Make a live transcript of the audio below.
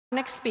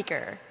Next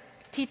speaker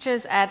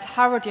teaches at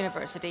Harvard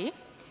University,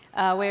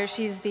 where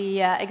she's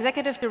the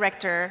executive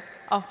director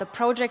of the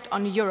Project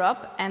on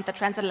Europe and the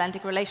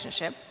Transatlantic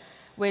Relationship,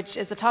 which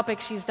is the topic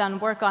she's done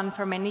work on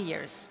for many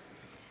years.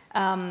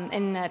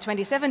 In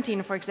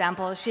 2017, for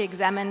example, she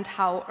examined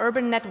how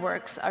urban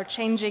networks are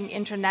changing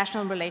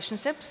international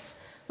relationships,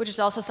 which is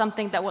also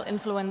something that will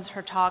influence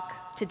her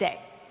talk today,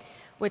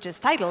 which is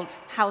titled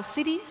How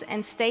Cities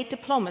and State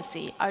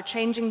Diplomacy Are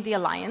Changing the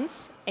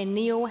Alliance, a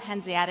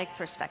Neo-Hanseatic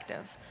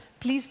Perspective.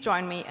 Please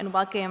join me in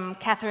welcoming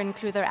Cathryn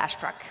Clüver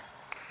Ashbrook.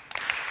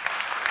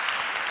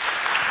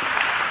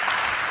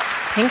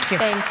 Thank you.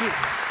 Thank you.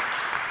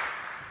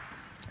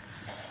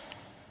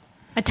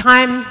 A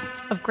time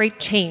of great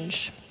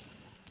change.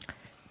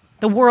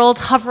 The world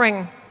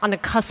hovering on the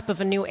cusp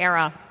of a new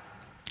era.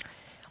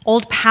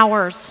 Old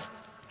powers,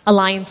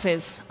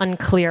 alliances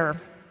unclear.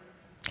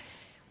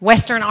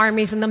 Western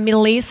armies in the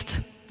Middle East,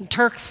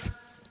 Turks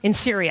in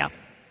Syria.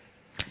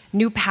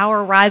 New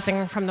power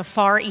rising from the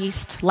Far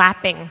East,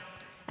 lapping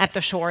at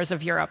the shores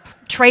of Europe.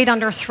 Trade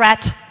under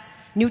threat,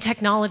 new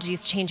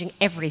technologies changing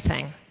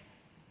everything.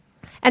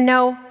 And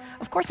no,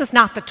 of course, it's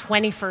not the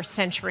 21st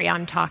century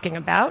I'm talking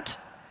about.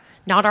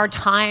 Not our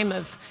time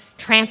of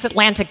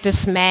transatlantic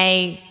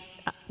dismay,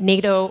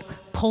 NATO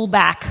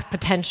pullback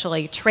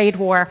potentially, trade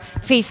war,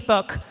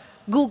 Facebook,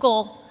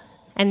 Google,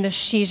 and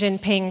Xi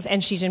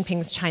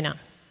Jinping's China.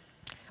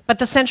 But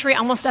the century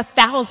almost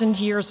 1,000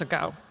 years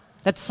ago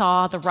that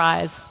saw the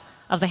rise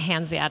of the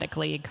Hanseatic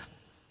League.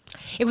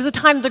 It was a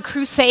time of the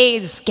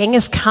Crusades,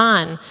 Genghis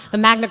Khan, the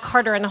Magna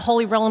Carta, and the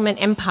Holy Roman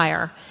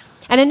Empire.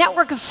 And a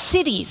network of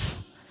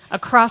cities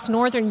across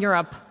Northern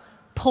Europe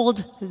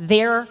pulled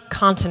their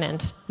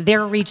continent,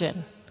 their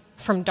region,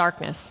 from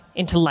darkness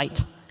into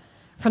light,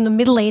 from the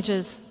Middle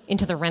Ages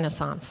into the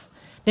Renaissance.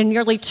 The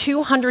nearly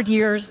 200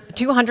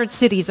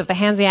 cities of the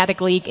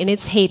Hanseatic League in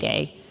its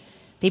heyday,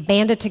 they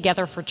banded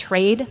together for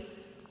trade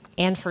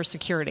and for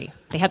security.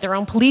 They had their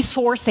own police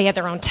force, they had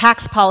their own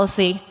tax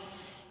policy.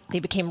 They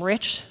became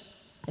rich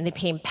and they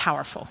became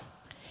powerful.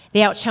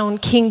 They outshone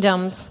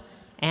kingdoms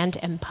and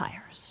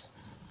empires.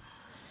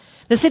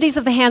 The cities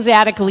of the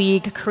Hanseatic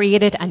League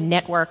created a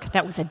network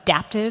that was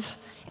adaptive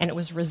and it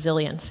was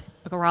resilient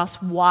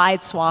across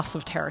wide swaths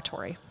of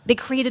territory. They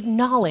created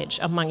knowledge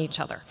among each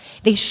other.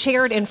 They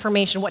shared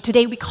information, what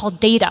today we call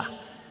data,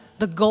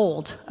 the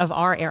gold of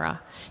our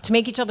era, to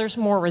make each other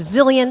more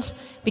resilient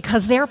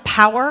because their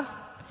power,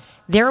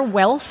 their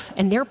wealth,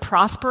 and their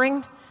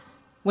prospering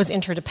was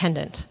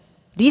interdependent.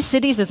 These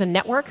cities as a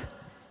network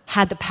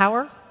had the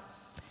power,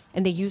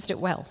 and they used it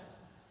well.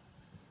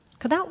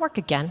 Could that work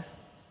again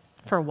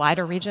for a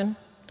wider region,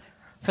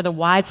 for the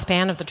wide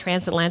span of the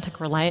transatlantic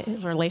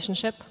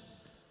relationship?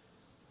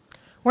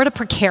 We're at a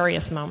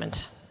precarious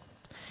moment.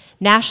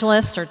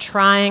 Nationalists are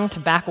trying to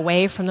back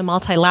away from the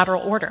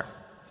multilateral order,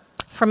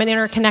 from an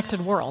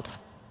interconnected world.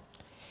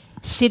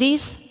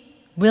 Cities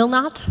will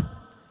not,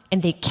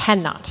 and they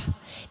cannot.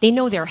 They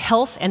know their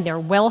health and their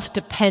wealth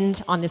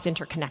depend on this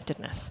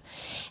interconnectedness.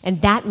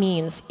 And that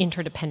means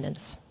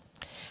interdependence.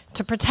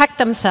 To protect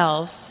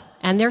themselves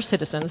and their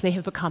citizens, they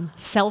have become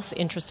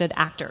self-interested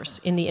actors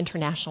in the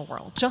international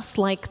world, just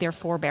like their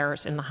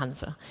forebears in the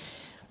Hanse.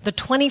 The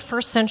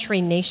 21st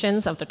century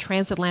nations of the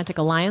Transatlantic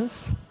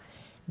Alliance,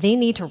 they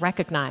need to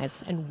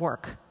recognize and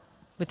work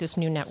with this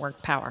new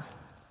network power.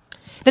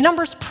 The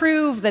numbers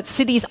prove that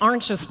cities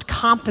aren't just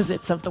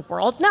composites of the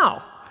world.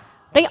 No,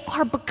 they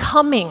are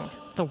becoming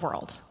the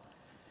world.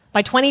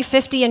 By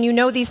 2050, and you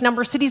know these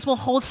numbers, cities will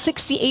hold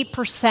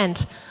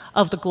 68%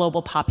 of the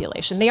global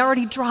population. They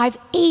already drive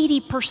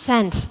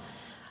 80%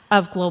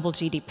 of global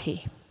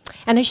GDP.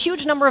 And a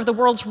huge number of the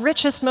world's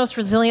richest, most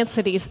resilient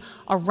cities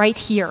are right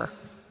here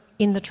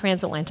in the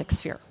transatlantic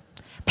sphere.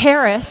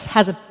 Paris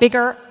has a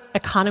bigger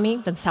economy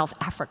than South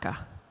Africa.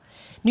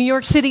 New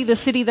York City, the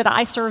city that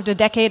I served a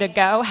decade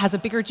ago, has a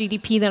bigger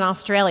GDP than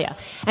Australia.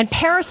 And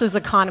Paris's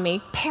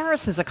economy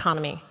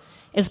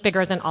is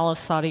bigger than all of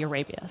Saudi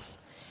Arabia's.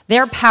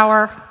 Their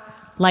power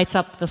lights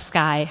up the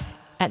sky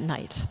at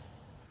night.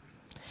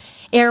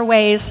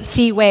 Airways,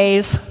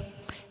 seaways,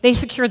 they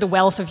secured the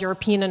wealth of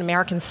European and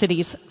American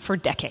cities for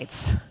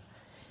decades.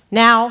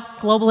 Now,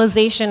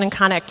 globalization and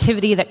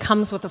connectivity that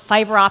comes with the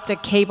fiber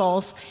optic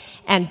cables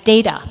and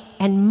data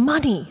and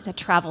money that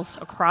travels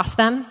across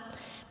them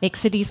makes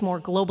cities more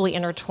globally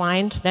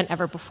intertwined than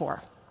ever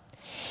before.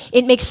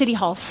 It makes City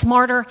Hall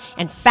smarter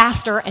and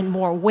faster and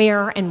more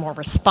aware and more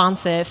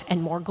responsive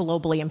and more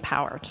globally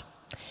empowered.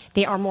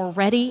 They are more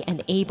ready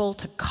and able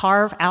to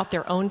carve out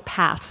their own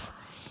paths,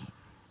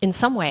 in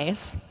some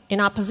ways, in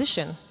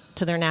opposition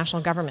to their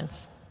national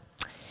governments.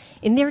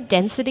 In their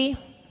density,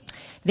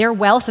 their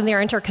wealth, and their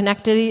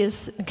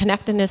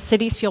interconnectedness,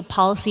 cities feel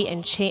policy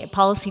and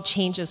policy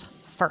changes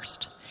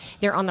first.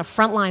 They're on the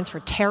front lines for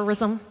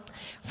terrorism,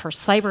 for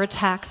cyber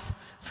attacks,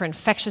 for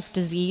infectious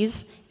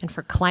disease, and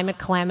for climate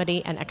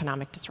calamity and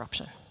economic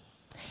disruption.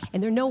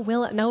 And they're no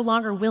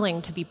longer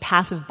willing to be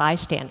passive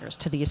bystanders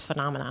to these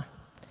phenomena.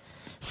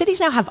 Cities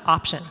now have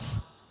options.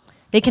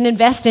 They can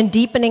invest in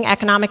deepening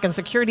economic and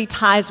security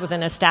ties with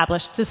an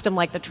established system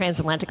like the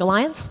Transatlantic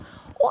Alliance,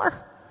 or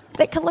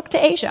they can look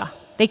to Asia.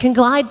 They can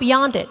glide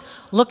beyond it,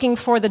 looking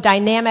for the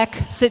dynamic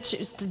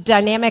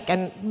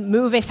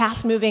and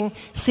fast-moving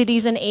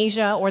cities in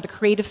Asia or the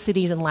creative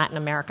cities in Latin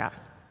America.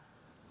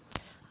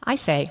 I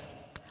say,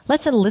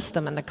 let's enlist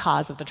them in the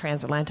cause of the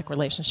transatlantic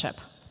relationship.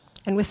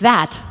 And with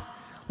that,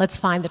 let's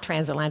find the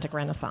transatlantic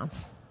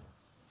renaissance.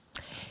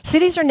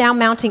 Cities are now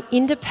mounting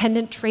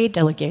independent trade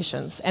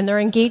delegations, and they're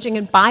engaging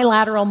in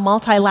bilateral,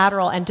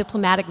 multilateral, and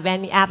diplomatic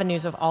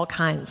avenues of all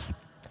kinds.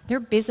 Their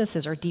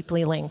businesses are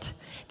deeply linked.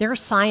 Their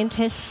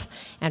scientists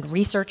and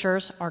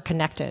researchers are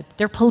connected.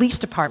 Their police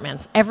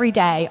departments every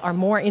day are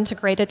more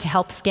integrated to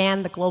help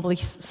scan the global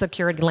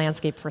security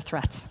landscape for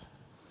threats.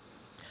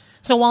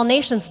 So while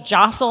nations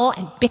jostle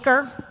and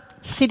bicker,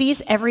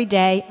 cities every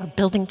day are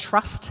building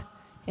trust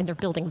and they're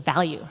building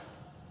value.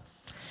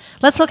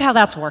 Let's look how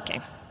that's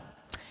working.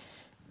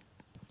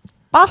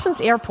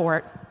 Boston's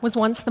airport was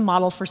once the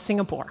model for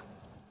Singapore.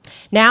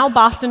 Now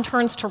Boston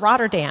turns to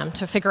Rotterdam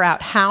to figure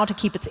out how to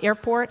keep its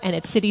airport and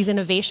its city's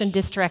innovation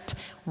district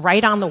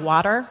right on the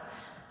water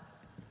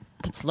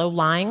that's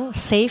low-lying,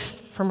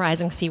 safe from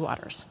rising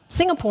seawaters.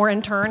 Singapore,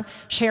 in turn,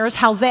 shares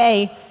how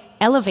they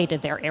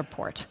elevated their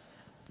airport.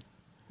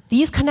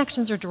 These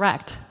connections are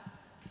direct.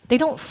 They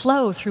don't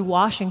flow through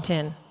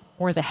Washington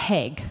or The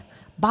Hague.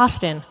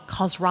 Boston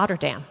calls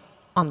Rotterdam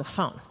on the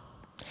phone.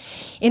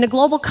 In a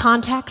global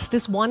context,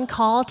 this one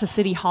call to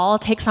City Hall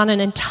takes on an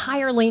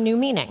entirely new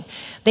meaning.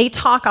 They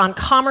talk on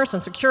commerce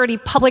and security,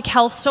 public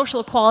health,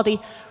 social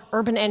equality,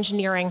 urban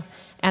engineering,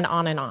 and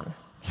on and on.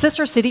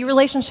 Sister city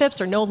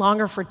relationships are no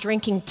longer for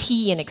drinking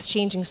tea and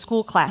exchanging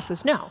school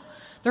classes. No,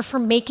 they're for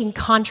making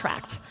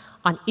contracts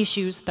on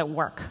issues that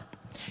work.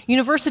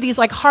 Universities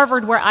like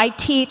Harvard, where I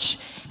teach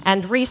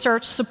and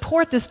research,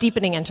 support this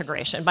deepening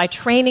integration by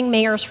training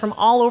mayors from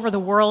all over the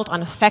world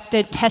on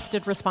effective,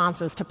 tested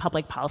responses to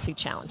public policy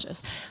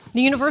challenges.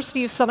 The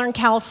University of Southern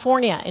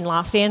California in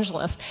Los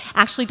Angeles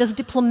actually does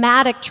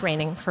diplomatic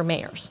training for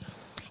mayors.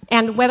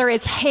 And whether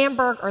it's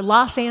Hamburg or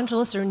Los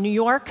Angeles or New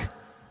York,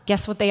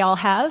 guess what they all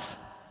have?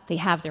 They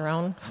have their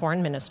own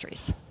foreign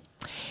ministries.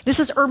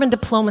 This is urban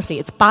diplomacy.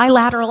 It's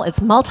bilateral,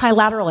 it's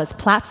multilateral, it's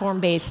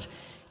platform-based,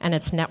 and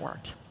it's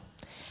networked.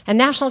 And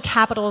national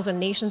capitals and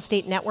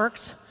nation-state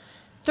networks,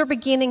 they're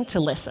beginning to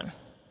listen.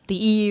 The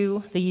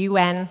EU, the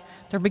UN,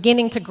 they're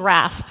beginning to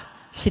grasp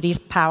cities'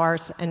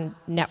 powers and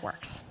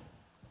networks.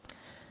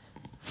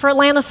 For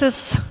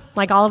Atlanticists,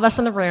 like all of us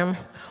in the room,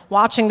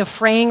 watching the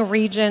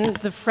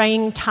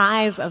fraying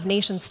ties of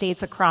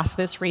nation-states across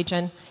this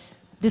region,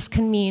 this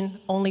can mean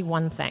only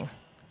one thing.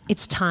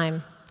 It's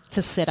time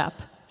to sit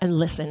up and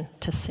listen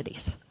to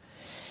cities,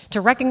 to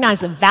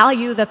recognize the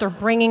value that they're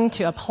bringing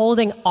to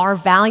upholding our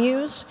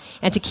values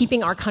and to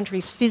keeping our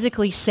countries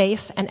physically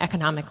safe and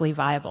economically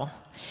viable.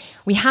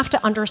 We have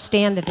to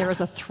understand that there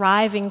is a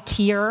thriving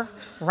tier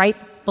right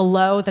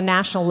below the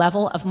national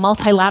level of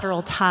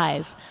multilateral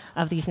ties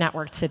of these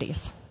networked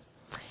cities.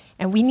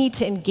 And we need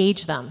to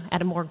engage them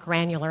at a more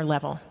granular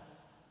level.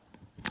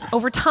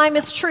 Over time,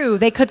 it's true,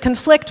 they could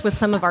conflict with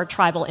some of our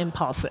tribal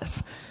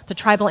impulses, the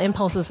tribal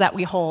impulses that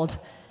we hold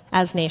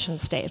as nation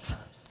states.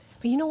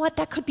 But you know what?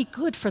 That could be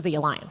good for the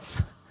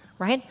alliance,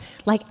 right?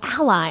 Like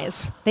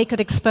allies, they could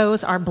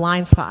expose our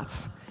blind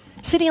spots.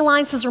 City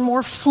alliances are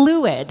more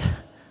fluid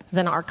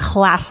than our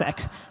classic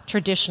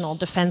traditional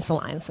defense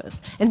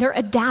alliances, and they're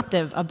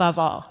adaptive above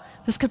all.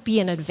 This could be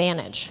an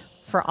advantage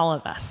for all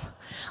of us.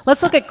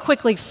 Let's look at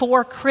quickly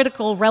 4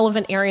 critical,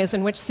 relevant areas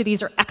in which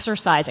cities are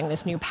exercising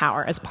this new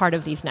power as part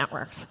of these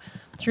networks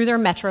through their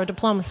metro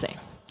diplomacy.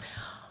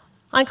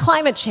 On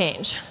climate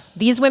change,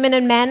 these women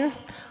and men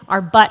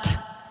are but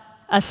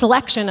a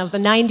selection of the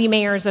 90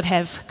 mayors that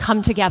have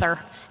come together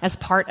as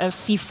part of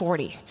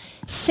C40.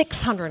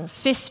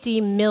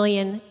 650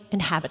 million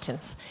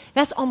inhabitants.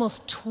 That's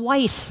almost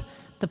twice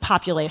the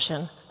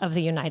population of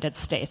the United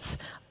States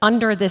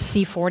under this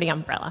C40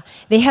 umbrella.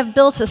 They have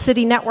built a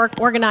city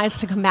network organized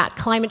to combat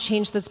climate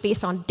change that's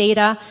based on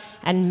data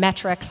and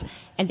metrics,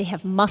 and they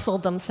have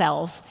muscled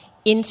themselves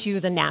into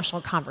the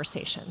national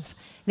conversations.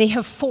 They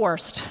have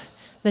forced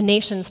the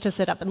nations to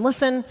sit up and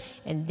listen,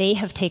 and they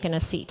have taken a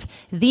seat.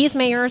 These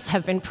mayors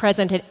have been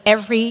present at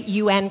every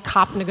UN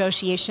COP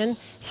negotiation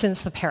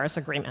since the Paris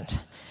Agreement.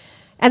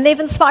 And they've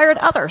inspired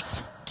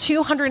others.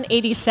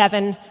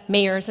 287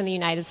 mayors in the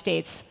United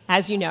States,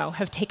 as you know,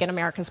 have taken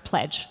America's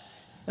pledge.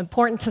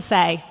 Important to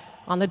say,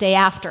 on the day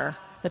after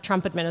the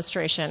Trump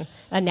administration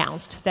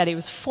announced that it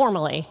was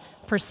formally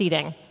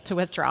proceeding to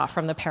withdraw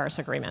from the Paris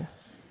Agreement.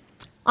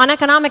 On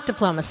economic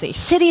diplomacy,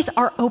 cities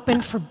are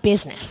open for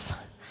business.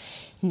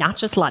 Not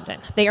just London.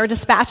 They are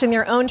dispatching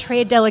their own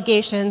trade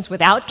delegations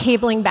without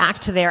cabling back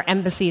to their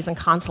embassies and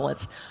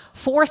consulates.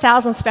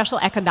 4,000 special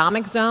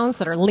economic zones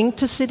that are linked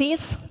to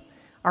cities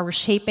are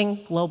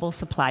reshaping global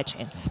supply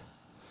chains.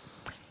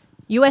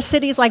 US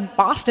cities like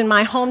Boston,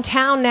 my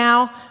hometown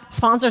now,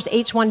 sponsors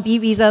H-1B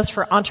visas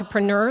for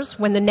entrepreneurs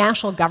when the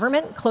national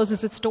government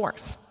closes its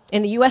doors.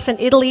 In the US and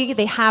Italy,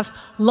 they have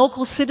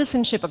local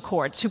citizenship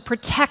accords to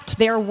protect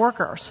their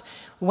workers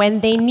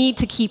when they need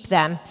to keep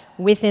them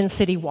within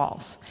city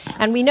walls.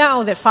 And we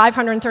know that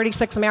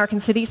 536 American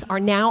cities are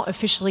now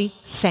officially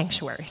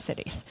sanctuary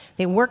cities.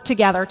 They work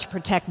together to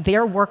protect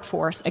their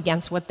workforce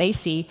against what they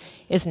see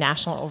as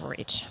national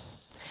overreach.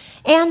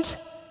 And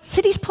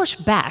cities push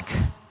back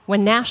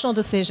when national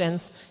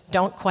decisions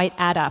don't quite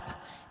add up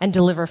and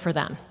deliver for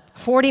them.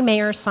 40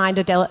 mayors signed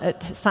a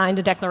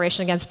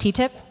declaration against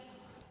TTIP.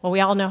 Well, we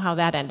all know how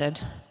that ended.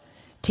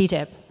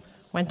 TTIP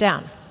went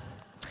down.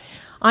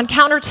 On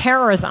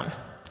counterterrorism,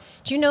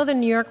 do you know the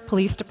New York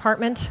Police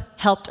Department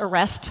helped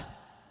arrest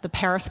the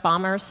Paris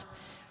bombers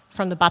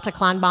from the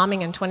Bataclan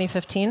bombing in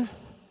 2015?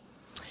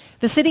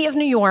 The city of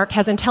New York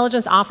has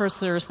intelligence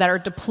officers that are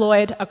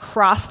deployed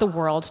across the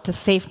world to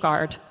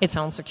safeguard its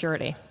own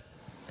security.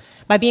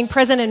 By being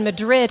present in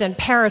Madrid and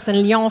Paris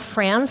and Lyon,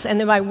 France, and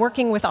then by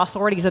working with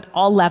authorities at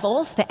all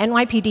levels, the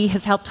NYPD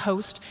has helped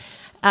host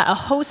a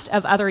host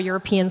of other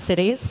European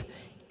cities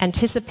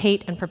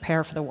anticipate and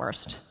prepare for the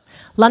worst.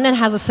 London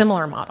has a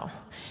similar model.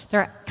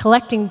 They're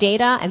collecting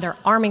data and they're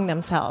arming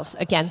themselves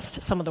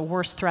against some of the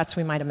worst threats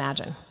we might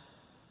imagine.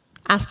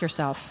 Ask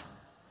yourself,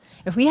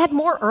 if we had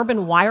more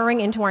urban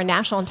wiring into our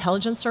national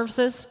intelligence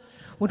services,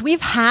 would we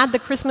have had the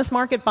Christmas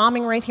market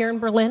bombing right here in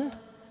Berlin?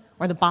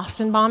 Or the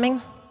Boston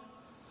bombing?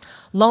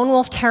 Lone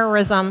wolf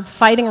terrorism,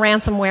 fighting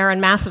ransomware, and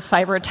massive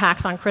cyber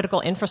attacks on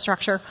critical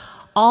infrastructure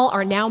all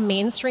are now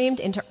mainstreamed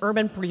into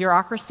urban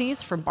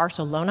bureaucracies from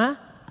Barcelona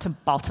to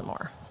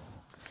Baltimore.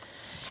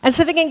 And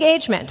civic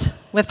engagement.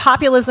 With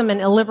populism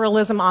and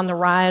illiberalism on the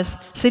rise,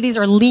 cities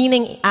are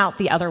leaning out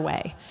the other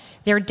way.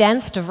 Their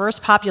dense, diverse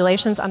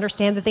populations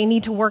understand that they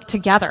need to work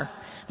together,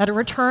 that a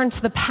return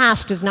to the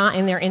past is not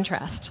in their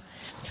interest.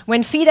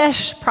 When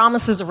Fidesz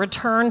promises a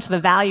return to the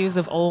values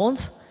of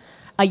old,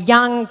 a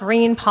young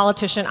green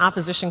politician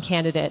opposition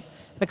candidate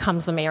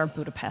becomes the mayor of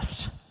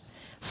Budapest.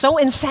 So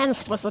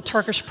incensed was the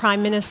Turkish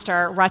Prime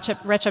Minister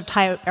Recep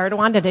Tayyip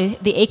Erdogan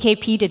that the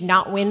AKP did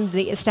not win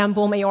the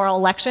Istanbul mayoral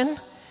election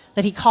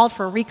that he called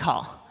for a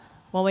recall.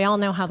 Well, we all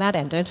know how that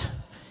ended.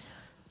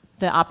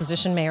 The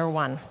opposition mayor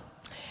won.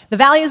 The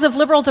values of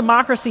liberal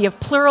democracy, of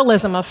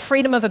pluralism, of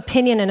freedom of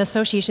opinion and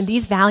association,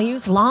 these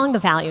values, along the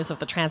values of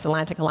the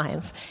Transatlantic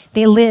Alliance,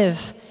 they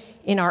live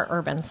in our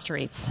urban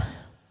streets.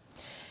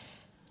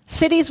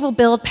 Cities will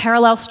build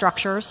parallel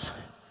structures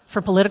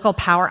for political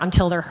power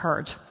until they're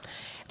heard.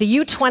 The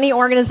U20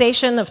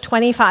 organization of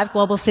 25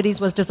 global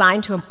cities was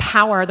designed to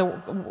empower the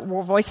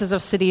voices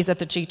of cities at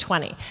the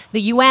G20.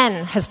 The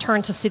UN has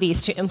turned to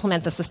cities to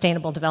implement the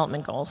Sustainable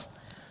Development Goals.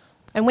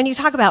 And when you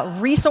talk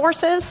about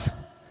resources,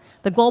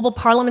 the Global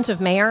Parliament of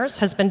Mayors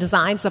has been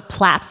designed as a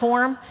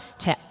platform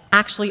to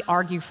actually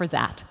argue for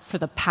that, for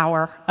the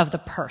power of the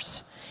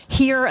purse.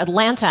 Here,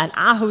 Atlanta and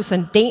Aarhus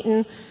and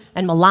Dayton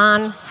and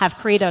Milan have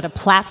created a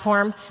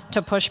platform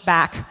to push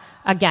back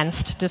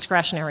against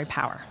discretionary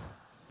power.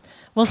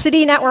 Will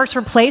city networks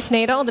replace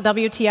NATO, the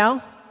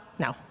WTO?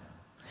 No.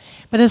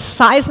 But as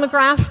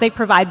seismographs, they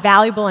provide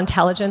valuable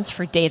intelligence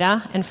for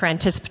data and for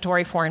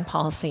anticipatory foreign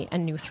policy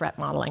and new threat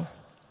modeling.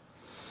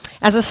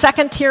 As a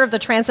second tier of the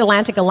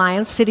Transatlantic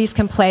Alliance, cities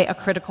can play a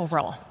critical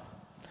role.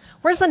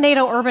 Where's the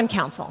NATO Urban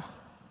Council?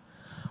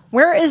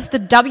 Where is the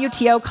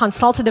WTO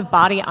consultative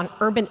body on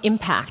urban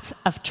impacts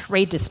of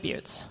trade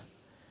disputes?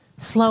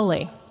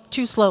 Slowly,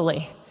 too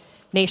slowly,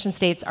 nation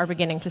states are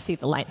beginning to see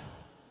the light.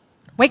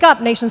 Wake up,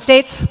 nation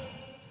states.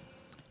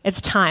 It's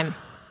time.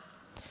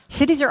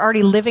 Cities are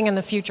already living in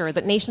the future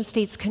that nation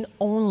states can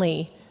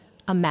only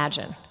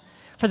imagine.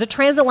 For the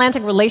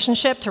transatlantic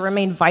relationship to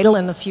remain vital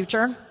in the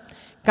future,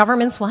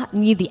 governments will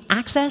need the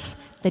access,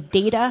 the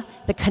data,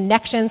 the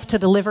connections to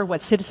deliver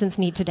what citizens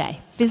need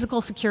today: physical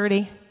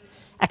security,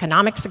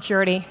 economic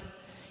security,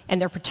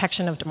 and their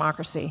protection of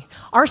democracy.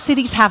 Our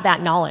cities have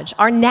that knowledge.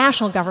 Our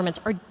national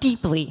governments are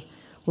deeply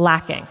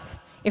lacking.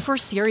 If we're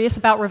serious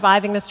about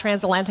reviving this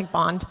transatlantic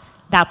bond,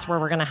 that's where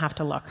we're going to have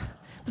to look.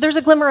 But there's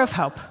a glimmer of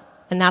hope,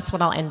 and that's what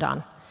I'll end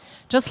on.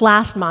 Just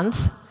last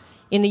month,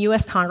 in the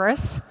US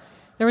Congress,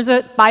 there was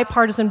a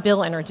bipartisan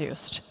bill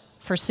introduced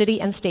for the City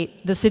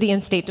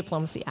and State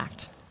Diplomacy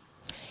Act.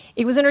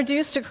 It was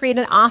introduced to create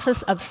an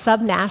office of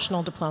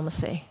subnational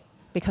diplomacy,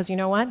 because you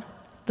know what?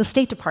 The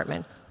State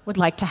Department would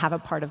like to have a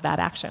part of that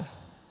action.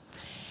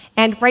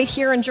 And right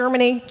here in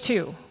Germany,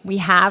 too, we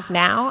have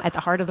now, at the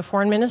heart of the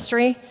foreign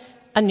ministry,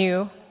 a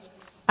new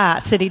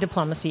city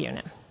diplomacy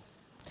unit.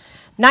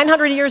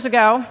 900 years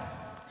ago,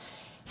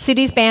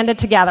 cities banded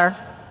together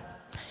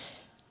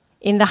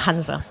in the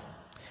Hanse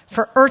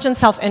for urgent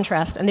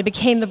self-interest, and they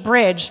became the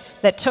bridge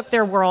that took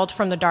their world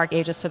from the Dark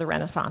Ages to the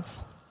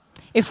Renaissance.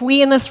 If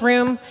we in this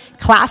room,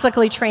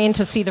 classically trained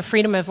to see the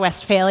freedom of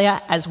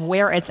Westphalia as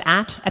where it's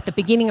at the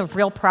beginning of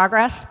real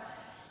progress,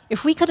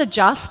 if we could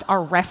adjust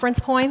our reference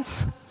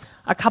points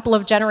a couple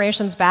of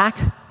generations back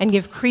and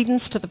give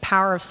credence to the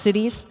power of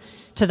cities,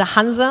 to the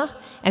Hanse,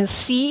 and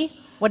see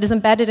what is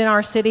embedded in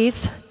our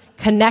cities,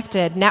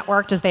 connected,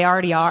 networked as they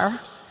already are,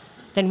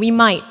 then we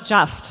might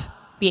just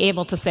be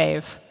able to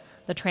save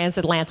the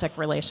transatlantic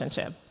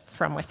relationship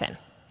from within.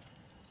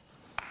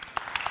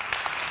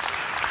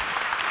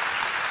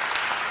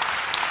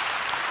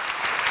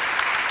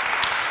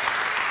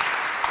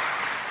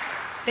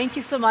 Thank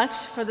you so much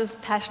for this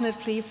passionate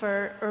plea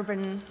for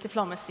urban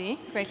diplomacy.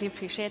 Greatly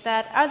appreciate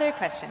that. Are there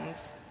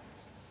questions?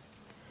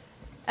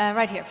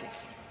 Right here,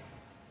 please.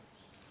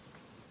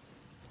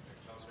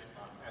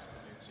 Aspen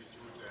Institute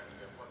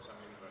and Potsdam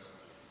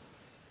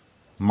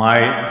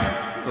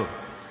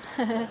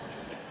University.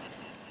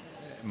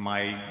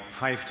 My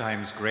 5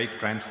 times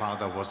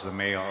great-grandfather was the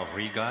mayor of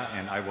Riga,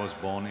 and I was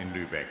born in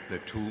Lübeck, the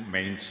 2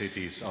 main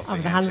cities of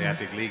the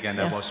Hanseatic League, and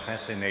I was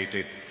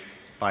fascinated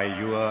by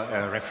your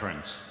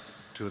reference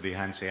to the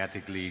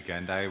Hanseatic League.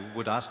 And I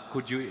would ask,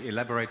 could you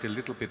elaborate a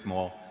little bit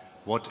more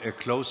what a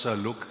closer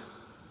look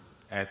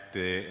at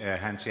the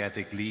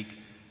Hanseatic League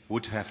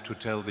would have to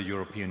tell the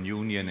European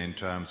Union in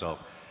terms of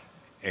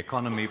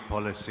economy,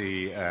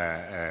 policy,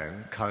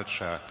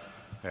 culture,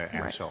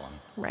 and so on?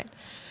 Right.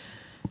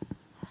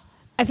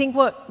 I think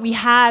what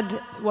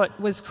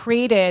was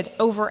created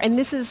over, and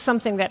this is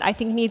something that I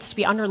think needs to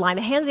be underlined,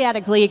 the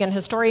Hanseatic League, and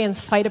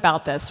historians fight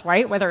about this,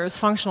 right? Whether it was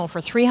functional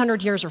for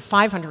 300 years or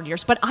 500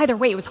 years, but either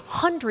way, it was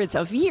hundreds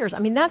of years. I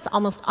mean, that's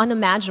almost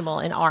unimaginable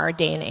in our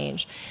day and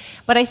age.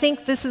 But I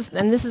think this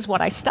is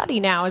what I study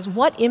now, is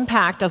what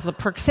impact does the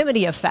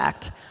proximity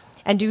effect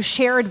and do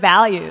shared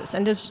values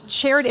and does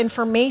shared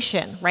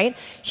information, right?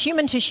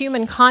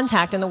 Human-to-human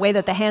contact in the way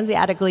that the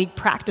Hanseatic League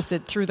practiced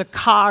it through the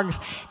cogs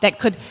that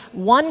could,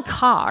 one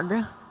cog,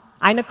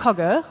 eine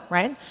Kogge,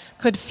 right,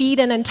 could feed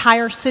an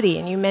entire city.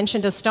 And you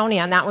mentioned Estonia,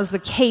 and that was the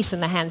case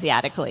in the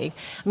Hanseatic League.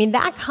 I mean,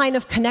 that kind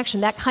of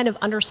connection, that kind of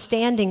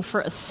understanding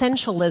for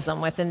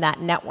essentialism within that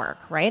network,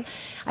 right,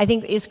 I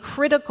think is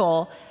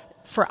critical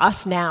for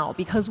us now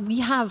because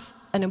we have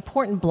an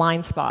important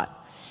blind spot.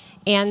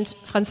 And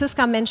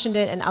Franziska mentioned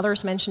it and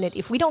others mentioned it.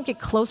 If we don't get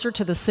closer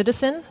to the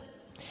citizen,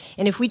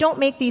 and if we don't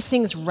make these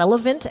things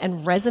relevant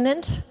and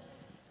resonant,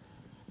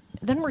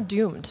 then we're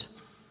doomed.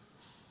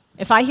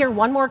 If I hear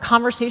one more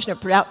conversation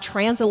about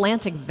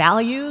transatlantic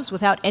values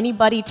without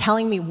anybody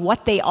telling me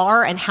what they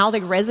are and how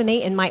they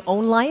resonate in my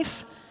own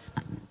life,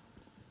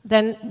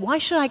 then why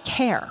should I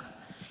care?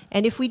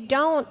 And if we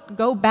don't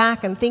go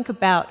back and think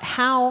about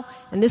how,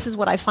 and this is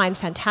what I find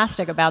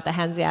fantastic about the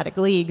Hanseatic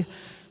League,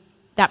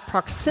 that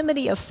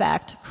proximity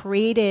effect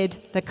created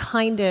the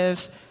kind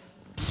of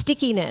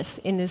stickiness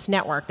in this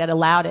network that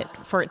allowed it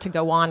for it to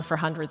go on for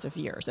hundreds of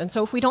years. And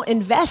so if we don't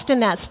invest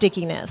in that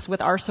stickiness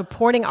with our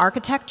supporting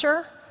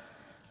architecture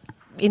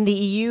in the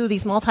EU,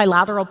 these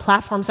multilateral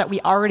platforms that we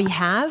already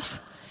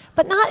have,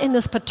 but not in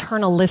this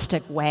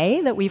paternalistic way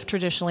that we've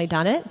traditionally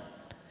done it,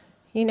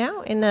 you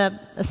know, in the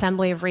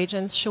Assembly of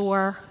Regions,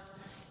 sure,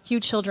 you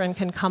children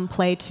can come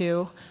play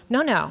too.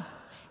 No.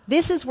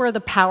 This is where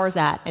the power's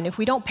at, and if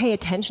we don't pay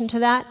attention to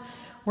that,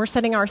 we're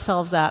setting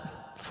ourselves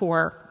up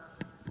for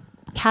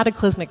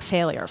cataclysmic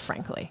failure,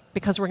 frankly,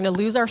 because we're going to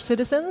lose our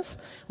citizens,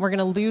 we're going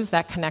to lose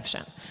that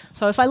connection.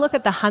 So if I look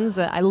at the Hanse,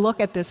 I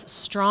look at this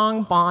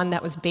strong bond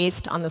that was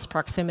based on this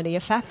proximity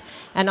effect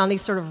and on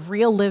these sort of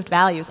real lived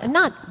values, and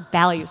not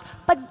values,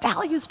 but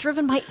values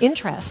driven by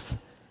interests.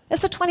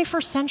 It's the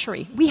 21st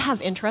century. We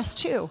have interests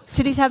too.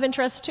 Cities have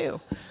interests too.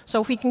 So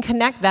if we can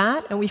connect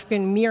that and we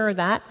can mirror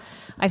that,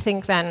 I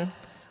think then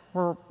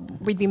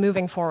we'd be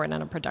moving forward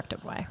in a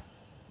productive way.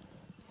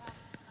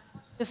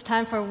 Just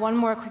time for one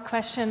more quick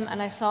question,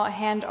 and I saw a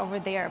hand over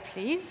there,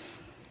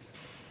 please.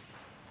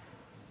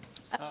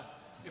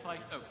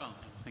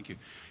 Thank you.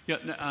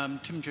 Yeah,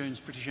 Tim Jones,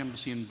 British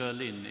Embassy in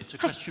Berlin. It's a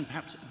question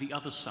perhaps the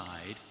other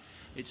side.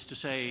 It's to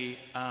say,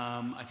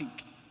 I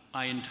think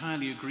I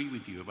entirely agree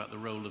with you about the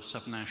role of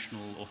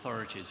subnational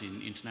authorities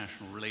in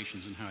international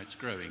relations and how it's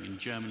growing. And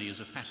Germany is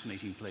a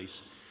fascinating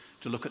place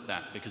to look at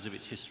that because of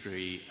its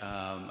history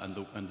and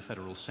the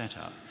federal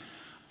setup.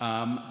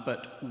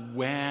 But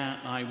where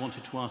I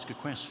wanted to ask a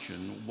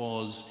question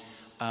was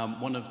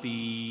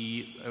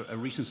a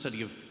recent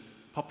study of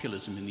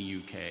populism in the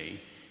UK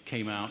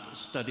came out,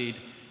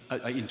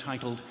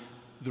 entitled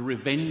 "The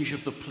Revenge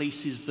of the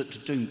Places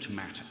That Don't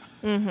Matter."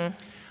 Mm-hmm.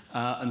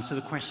 And so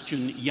the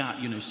question,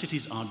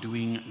 cities are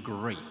doing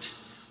great,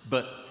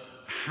 but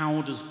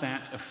how does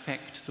that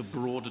affect the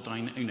broader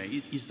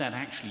dynamic? Is that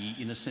actually,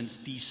 in a sense,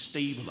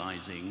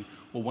 destabilizing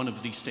or one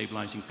of the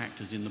destabilizing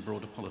factors in the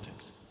broader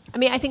politics? I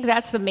mean, I think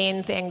that's the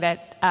main thing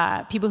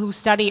that people who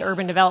study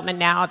urban development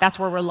now, that's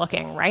where we're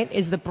looking, right,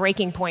 is the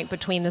breaking point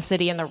between the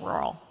city and the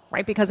rural,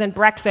 right? Because in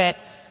Brexit,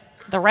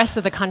 the rest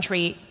of the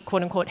country,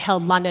 quote unquote,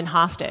 held London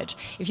hostage.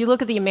 If you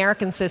look at the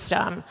American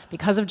system,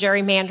 because of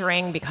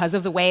gerrymandering, because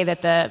of the way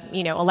that the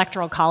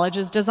electoral college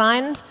is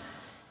designed,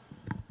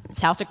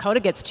 South Dakota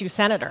gets 2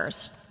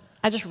 senators.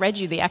 I just read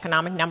you the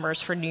economic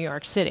numbers for New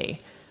York City.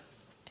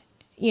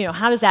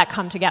 How does that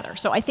come together?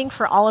 So I think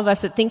for all of us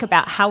that think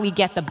about how we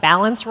get the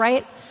balance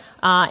right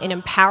in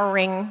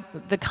empowering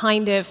the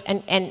kind of,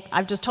 and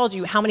I've just told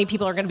you how many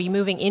people are going to be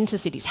moving into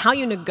cities. How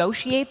you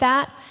negotiate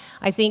that,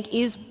 I think,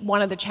 is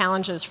one of the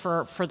challenges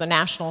for the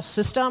national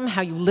system,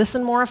 how you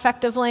listen more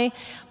effectively.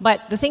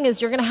 But the thing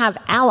is, you're going to have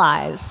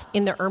allies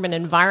in the urban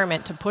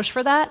environment to push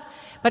for that.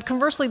 But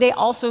conversely, they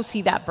also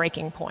see that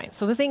breaking point.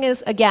 So the thing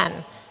is,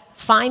 again,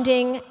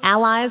 finding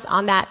allies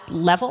on that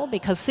level,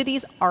 because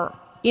cities are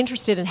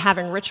interested in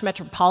having rich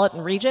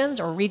metropolitan regions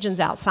or regions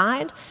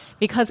outside,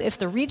 because if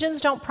the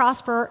regions don't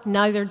prosper,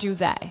 neither do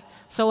they.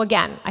 So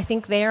again, I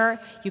think there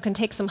you can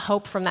take some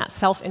hope from that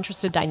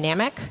self-interested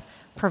dynamic,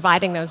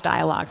 providing those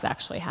dialogues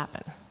actually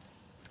happen.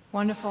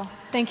 Wonderful.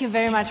 Thank you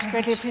very much.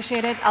 Greatly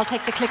appreciate it. I'll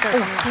take the clicker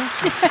from you.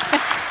 Thank you.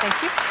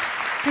 Thank you.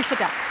 Please sit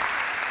down.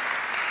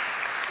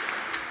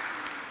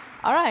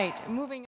 All right, moving